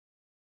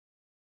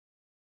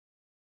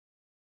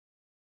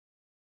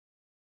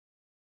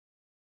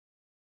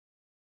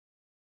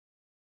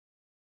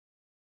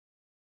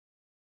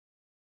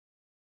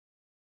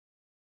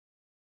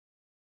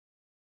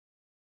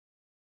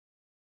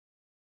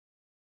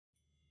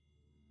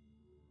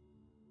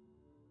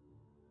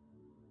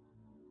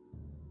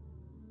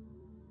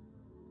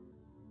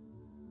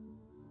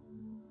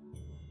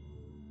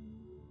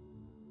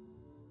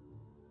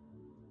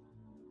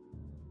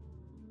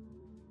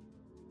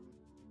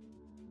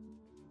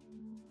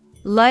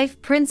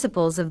Life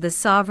principles of the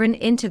sovereign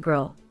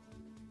integral.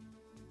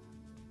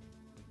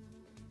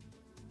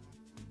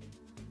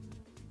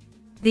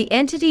 The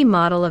entity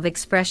model of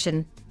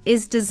expression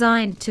is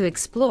designed to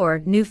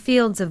explore new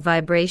fields of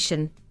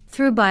vibration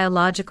through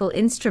biological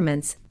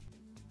instruments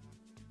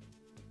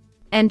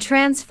and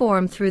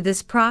transform through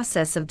this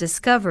process of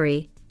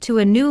discovery to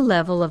a new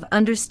level of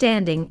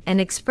understanding and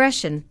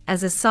expression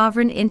as a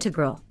sovereign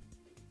integral.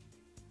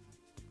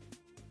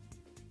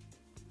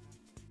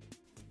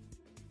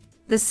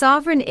 The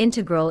sovereign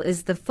integral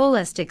is the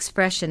fullest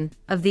expression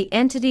of the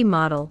entity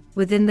model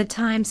within the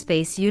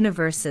time-space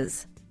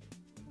universes,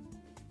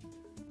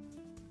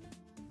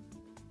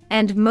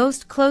 and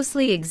most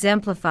closely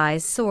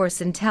exemplifies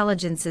Source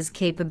Intelligence's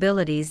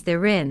capabilities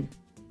therein.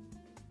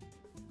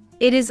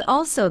 It is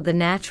also the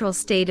natural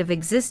state of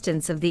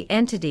existence of the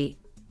entity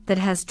that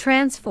has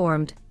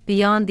transformed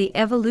beyond the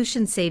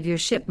evolution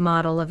saviorship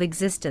model of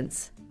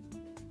existence,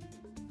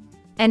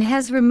 and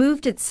has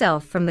removed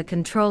itself from the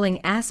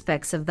controlling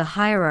aspects of the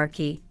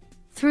hierarchy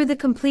through the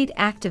complete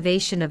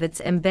activation of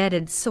its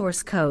embedded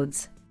source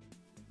codes.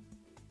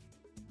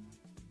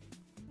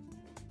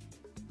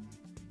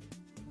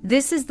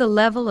 This is the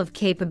level of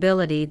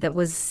capability that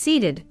was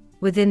seated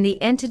within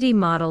the entity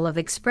model of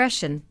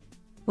expression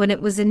when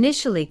it was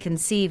initially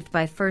conceived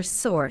by First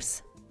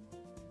Source.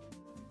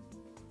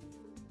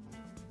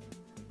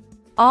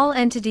 All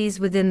entities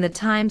within the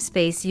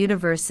time-space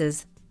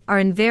universes are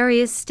in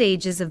various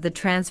stages of the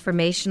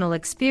transformational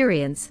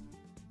experience,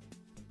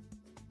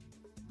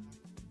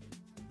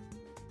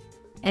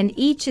 and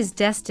each is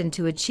destined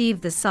to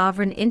achieve the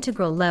sovereign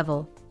integral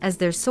level as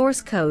their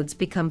source codes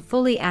become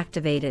fully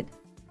activated.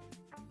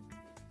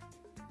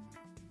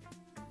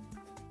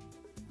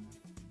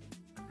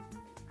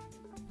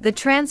 The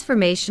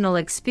transformational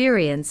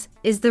experience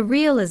is the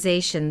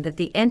realization that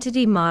the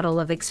entity model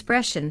of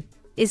expression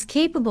is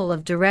capable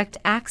of direct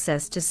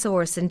access to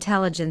source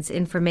intelligence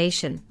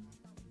information,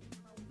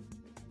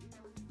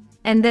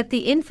 and that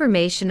the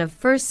information of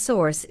First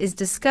Source is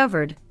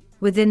discovered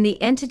within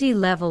the entity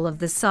level of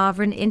the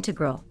sovereign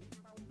integral.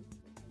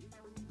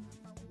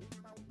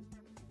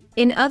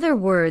 In other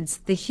words,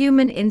 the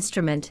human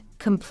instrument,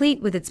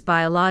 complete with its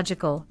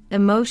biological,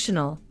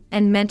 emotional,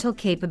 and mental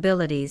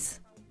capabilities,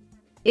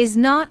 is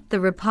not the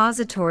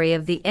repository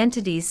of the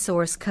entity's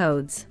source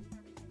codes,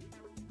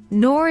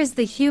 nor is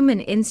the human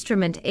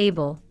instrument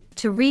able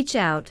to reach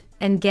out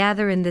and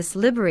gather in this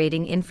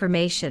liberating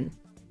information,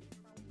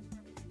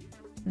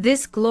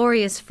 this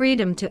glorious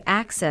freedom to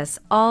access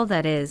all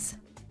that is.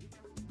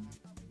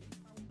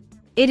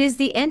 It is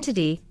the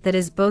entity that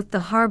is both the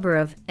harbor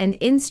of and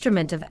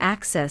instrument of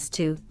access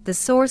to the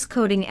source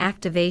coding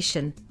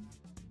activation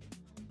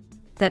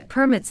that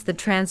permits the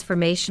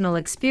transformational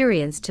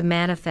experience to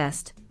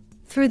manifest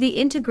through the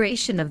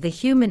integration of the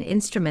human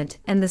instrument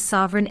and the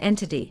sovereign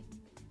entity.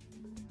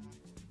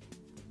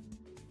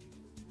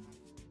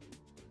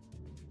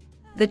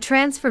 The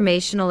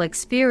transformational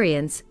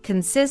experience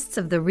consists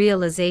of the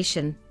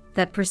realization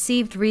that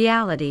perceived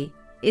reality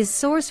is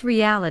source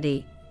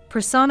reality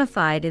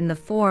personified in the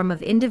form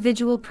of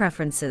individual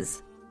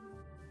preferences.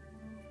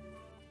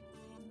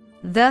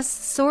 Thus,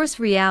 source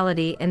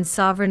reality and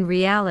sovereign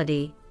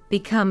reality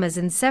become as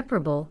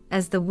inseparable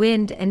as the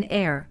wind and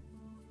air.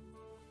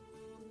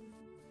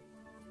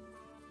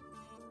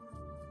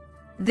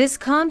 This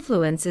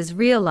confluence is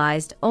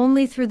realized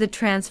only through the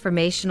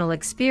transformational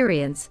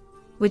experience,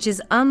 which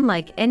is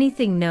unlike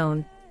anything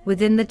known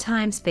within the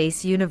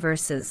time-space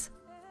universes.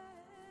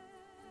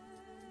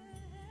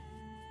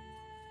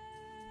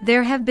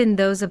 There have been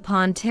those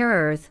upon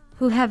Terra Earth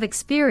who have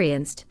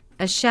experienced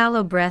a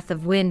shallow breath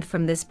of wind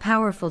from this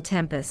powerful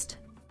tempest.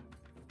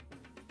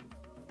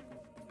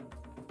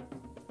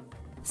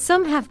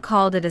 Some have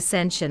called it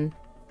ascension,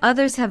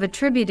 others have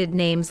attributed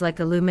names like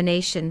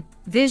illumination,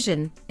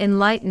 vision,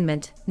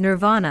 enlightenment,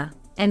 nirvana,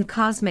 and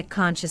cosmic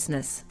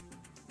consciousness.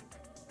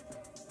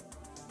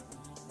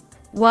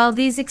 While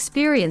these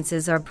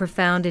experiences are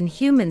profound in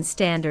human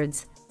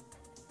standards,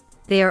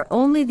 they are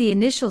only the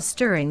initial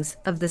stirrings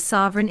of the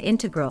sovereign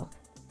integral,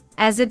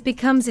 as it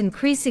becomes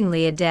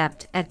increasingly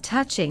adept at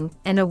touching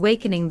and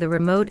awakening the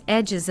remote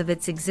edges of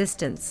its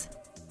existence.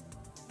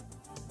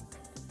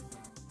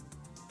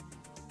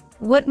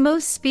 What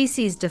most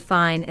species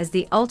define as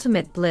the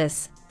ultimate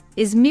bliss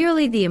is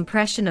merely the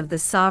impression of the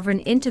sovereign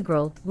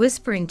integral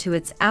whispering to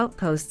its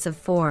outposts of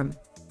form,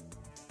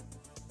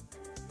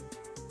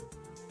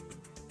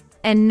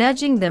 and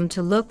nudging them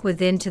to look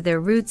within to their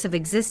roots of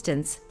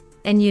existence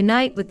and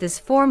unite with this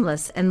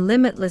formless and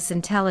limitless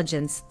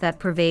intelligence that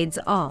pervades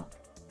all.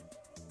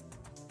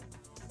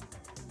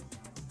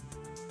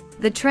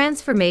 The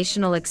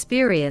transformational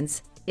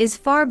experience is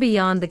far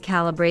beyond the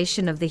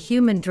calibration of the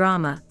human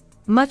drama,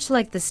 much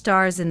like the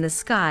stars in the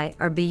sky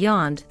are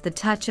beyond the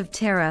touch of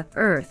Terra,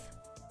 Earth.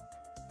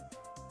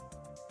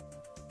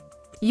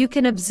 You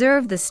can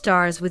observe the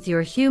stars with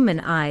your human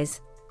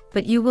eyes,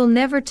 but you will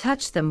never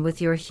touch them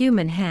with your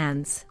human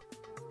hands.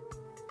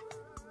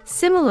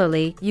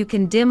 Similarly, you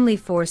can dimly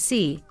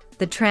foresee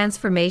the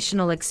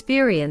transformational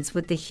experience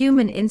with the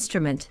human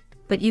instrument,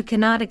 but you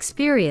cannot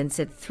experience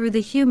it through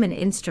the human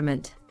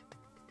instrument.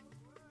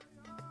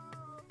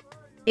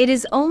 It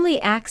is only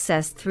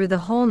accessed through the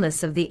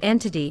wholeness of the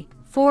entity,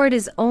 for it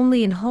is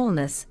only in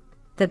wholeness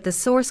that the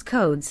source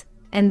codes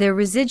and their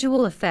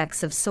residual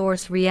effects of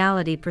source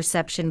reality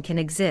perception can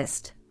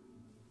exist.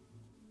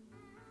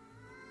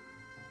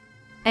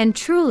 And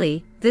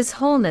truly, this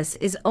wholeness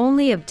is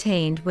only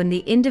obtained when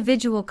the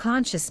individual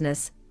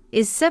consciousness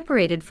is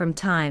separated from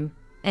time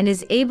and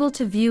is able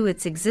to view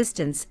its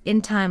existence in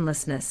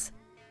timelessness.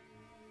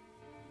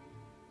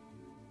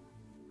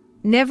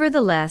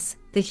 Nevertheless,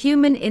 the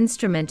human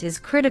instrument is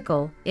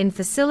critical in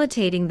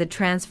facilitating the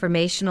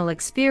transformational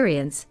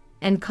experience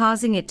and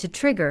causing it to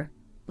trigger,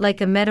 like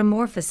a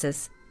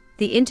metamorphosis,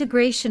 the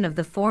integration of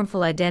the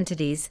formful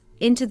identities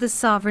into the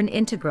sovereign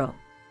integral.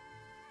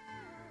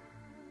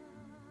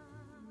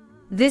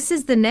 This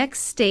is the next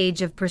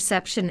stage of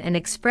perception and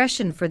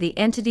expression for the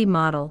entity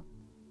model,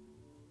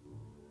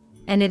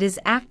 and it is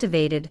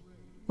activated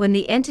when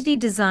the entity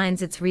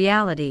designs its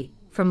reality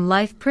from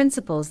life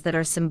principles that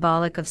are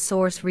symbolic of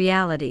source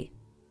reality,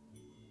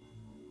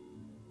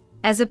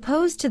 as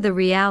opposed to the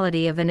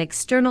reality of an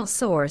external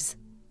source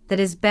that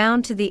is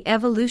bound to the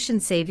evolution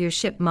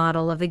saviorship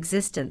model of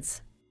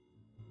existence.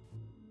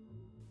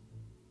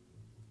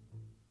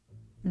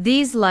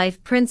 These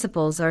life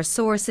principles are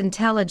source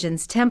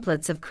intelligence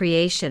templates of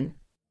creation.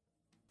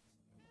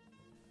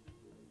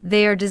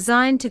 They are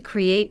designed to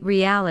create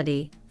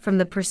reality from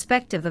the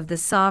perspective of the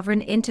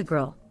sovereign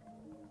integral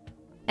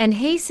and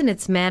hasten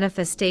its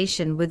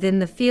manifestation within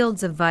the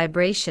fields of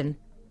vibration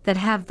that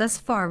have thus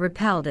far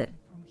repelled it.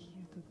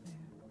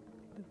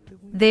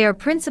 They are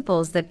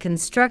principles that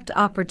construct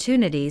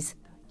opportunities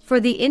for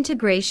the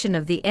integration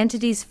of the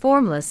entity's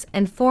formless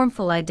and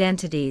formful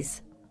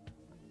identities.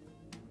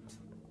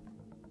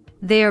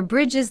 They are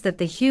bridges that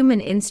the human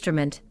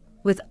instrument,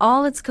 with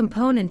all its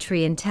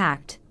componentry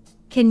intact,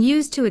 can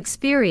use to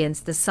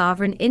experience the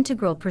sovereign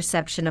integral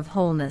perception of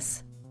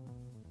wholeness.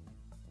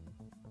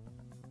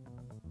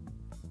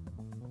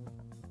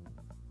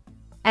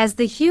 As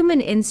the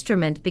human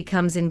instrument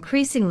becomes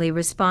increasingly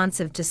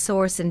responsive to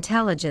source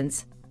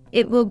intelligence,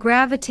 it will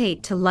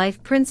gravitate to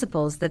life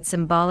principles that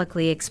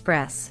symbolically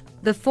express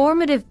the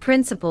formative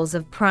principles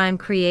of prime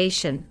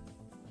creation.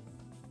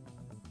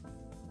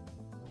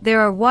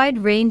 There are wide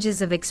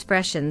ranges of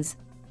expressions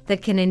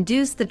that can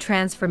induce the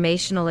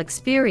transformational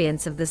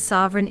experience of the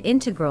sovereign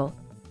integral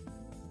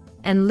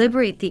and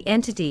liberate the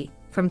entity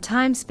from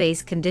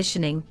time-space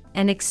conditioning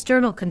and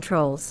external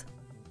controls.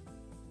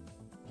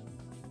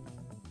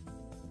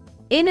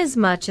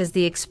 Inasmuch as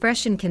the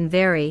expression can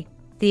vary,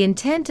 the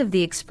intent of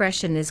the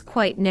expression is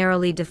quite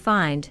narrowly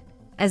defined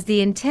as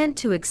the intent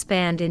to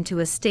expand into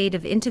a state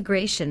of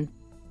integration,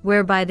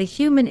 whereby the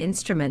human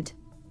instrument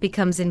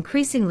becomes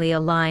increasingly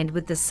aligned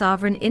with the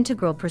sovereign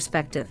integral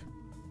perspective.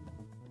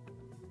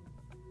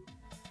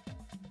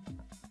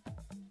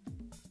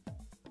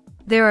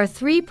 There are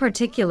three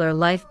particular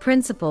life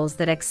principles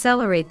that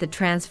accelerate the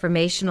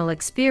transformational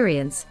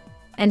experience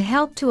and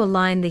help to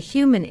align the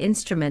human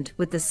instrument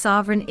with the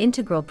sovereign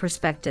integral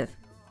perspective.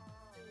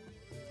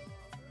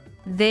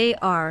 They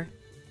are: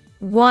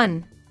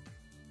 1.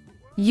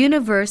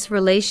 Universe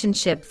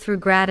relationship through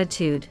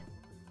gratitude.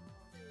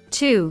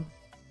 2.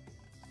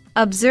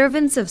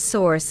 Observance of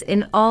source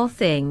in all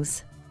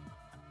things.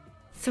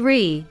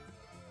 3.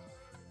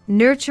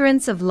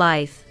 Nurturance of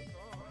life.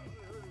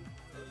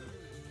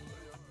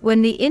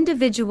 When the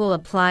individual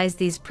applies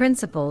these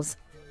principles,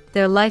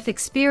 their life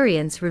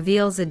experience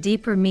reveals a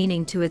deeper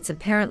meaning to its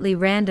apparently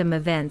random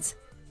events,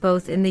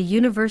 both in the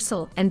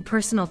universal and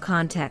personal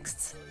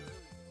contexts.